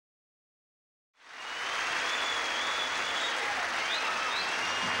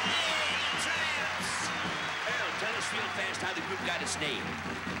real fast how the group got its name.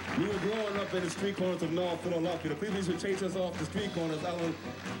 We were growing up in the street corners of North Philadelphia. The police would chase us off the street corners.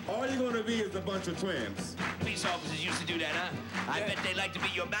 All you're going to be is a bunch of tramps. Police officers used to do that, huh? I bet they'd like to be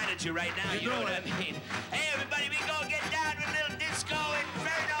your manager right now, you know what I mean? Hey, everybody, we gonna get down with a little disco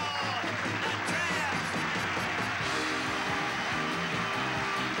Inferno! The Trammps!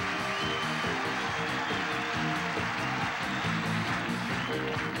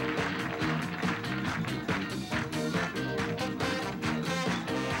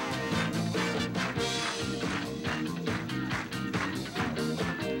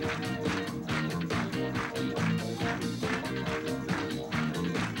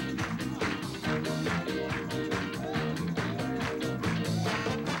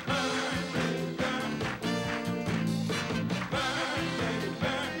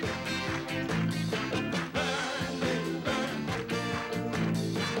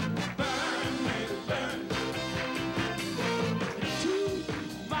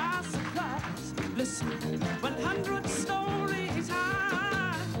 Listen, 100 stories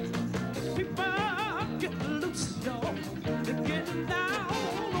high. People get loose, y'all. They're getting down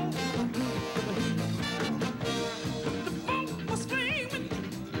on the roof. The funk was screaming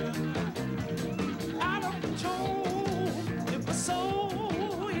out of control. It was so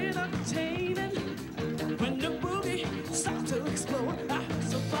entertaining.